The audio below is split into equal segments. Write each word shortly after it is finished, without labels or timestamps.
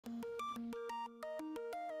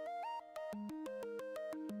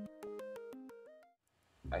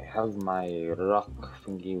I have my rock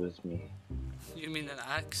thingy with me. You mean an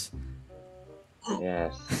axe?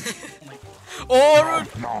 Yes. Oh,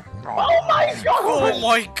 Oh my god! oh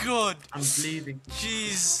my god! I'm bleeding.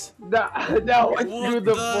 Jeez! That went through What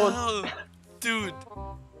the the foot. hell? Dude!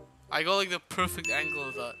 I got like the perfect angle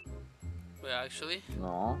of that. Wait, actually?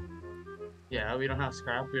 No. Yeah, we don't have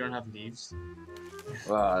scrap, we don't have leaves.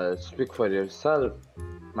 Well, speak for yourself.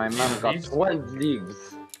 My man got Leaves? 12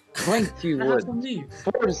 leaves, 20 Can I have wood, some leaves?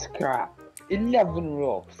 4 scrap, 11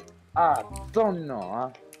 ropes. Ah, don't know, huh?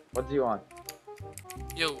 What do you want?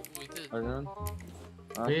 Yo, we did. I don't know.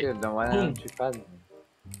 Wait, Okay, then why boom. don't you pass me?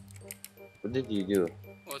 What did you do?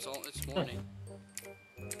 Oh, it's morning.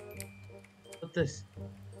 What's this?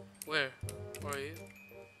 Where? Where are you?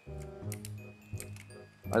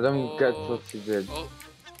 I don't get what you did. Oh.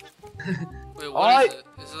 Wait, what Oi! is it?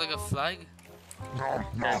 Is it like a flag? Yeah,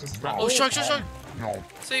 it's just Oh, shark, shark, shark!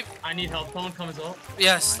 Save! I need help. Someone come as well.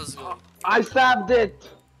 Yes, let's go. I stabbed it!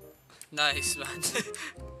 Nice, man.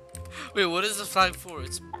 Wait, what is the flag for?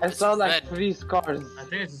 It's saw like red. 3 scars. I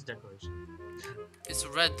think it's just decoration. It's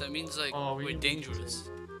red. That means like Oh, we're dangerous.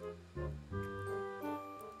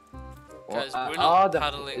 Well, Guys, we're not oh,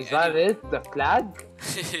 paddling. is that anywhere. it? The flag?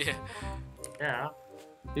 Yeah. Yeah.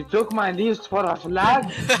 You took my leaves for a flag?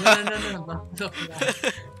 No, not the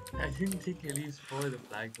flag. I didn't take your leaves for the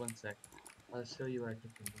flag. 1 sec. I'll show you where I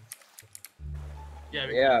took the leaves. Yeah,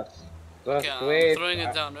 we Yes. Just Okay, wait. I'm throwing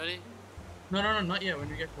it down. Ready? No, not yet. When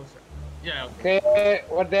we get closer. Yeah, okay. Okay,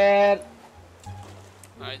 we're there.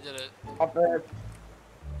 I did it. Up it.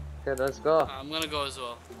 Okay, let's go. I'm gonna go as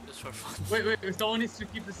well, just for fun. Wait, someone needs to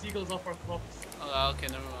keep the seagulls off our crops. Okay,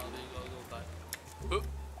 never mind. I'll go back. Oop.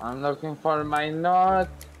 I'm looking for my nut.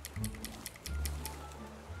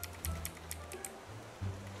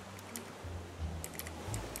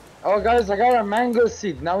 Oh guys, I got a mango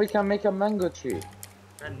seed. Now we can make a mango tree.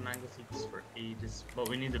 I had mango seeds for ages, but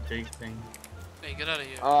we need a big thing. Hey, get out of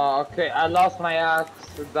here. Oh, okay. I lost my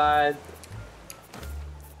axe. It died.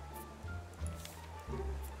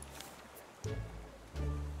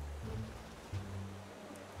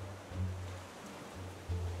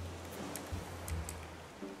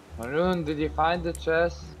 Maroon, did you find the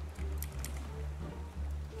chest?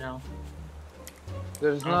 No.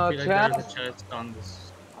 There's I no don't feel like chest. there's a chest on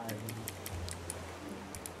this island.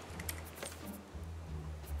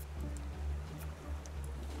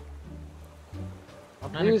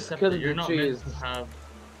 Not Please accept kill that the you're not trees. meant to have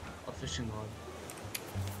a fishing rod.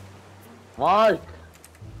 Mark!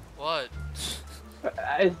 What?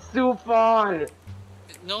 It's too far!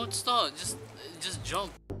 No, it's not. Just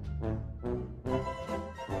jump.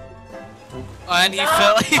 Oh, and he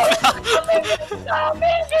fell. He fell.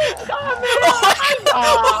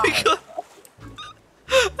 Oh my god!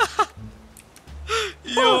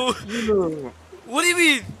 Yo, You. what do you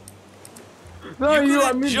mean? No, You you, I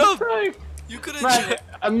couldn't mean, jump. mistake. You couldn't Man, jump.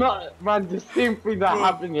 I'm not, man, the same thing that Bro.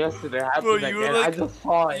 happened yesterday happened Bro, you were again. like- I just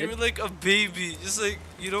saw You it. were like a baby, just like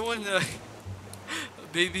you know when a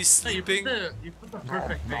baby No, you sleeping. put the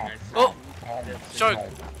perfect thing. I Oh, swear. shark!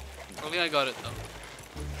 I think I got it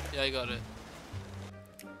though. Yeah, I got it.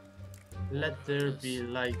 Let there be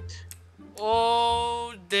light.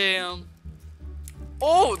 Oh damn!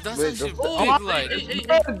 Oh, that's Wait, actually the- big Oh, light. Hey.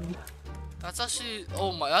 That's actually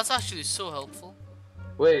that's actually so helpful.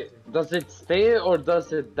 Wait, does it stay or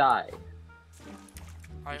does it die?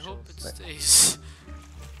 I hope it stays.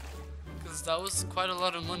 Cause that was quite a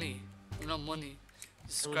lot of money. Not money, It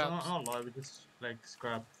was scraps. not a lot, we just like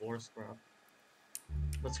scrap 4 scrap.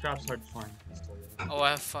 But scrap's hard to find. I'll tell you that. Oh, I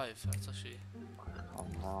have 5. That's actually.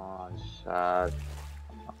 Come on, shit.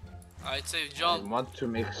 I'd say I jump. want to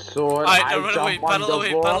make sword. Alright, I now run away, jump on paddle the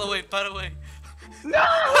away, wall. paddle away, paddle away.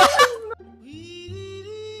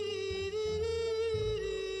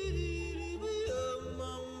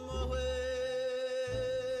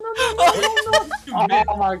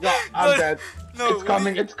 Oh my god, I'm dead. No, It's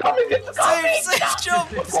coming, it's coming, it's coming! Safe, jump,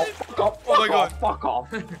 safe. Fuck off, Oh my fuck god. off, fuck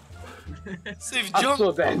off. Safe, I'm jump.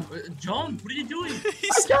 so dead. Jump! What are you doing?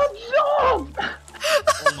 I can't jump!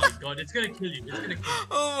 Oh my god, it's gonna kill you. It's gonna kill you.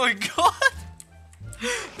 Oh my god.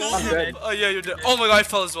 I'm dead. Oh yeah, you're dead. Oh my god, I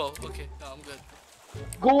fell as well. Okay, no, I'm good.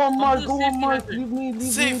 Go on, Mark, the go on, safety Mark. method. Leave me, leave me.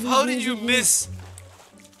 Safe, leave how me, did you leave me. miss?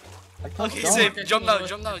 I can't Okay, jump. safe. Okay, Jump you now, know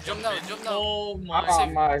jump what? now, jump now, jump now. Oh my Oh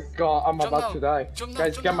Safe. my god, I'm Jump about now. to die. Jump now,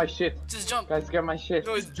 Guys, jump get now. my shit. Just jump. Guys, get my shit.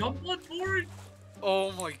 No, it's... Jump on board!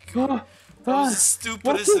 Oh my god. That was the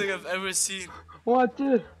stupidest thing I've ever seen. What,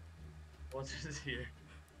 dude? What is here?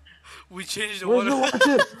 We changed the Where's water.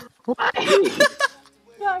 the water? Why?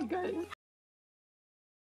 Yeah, guys.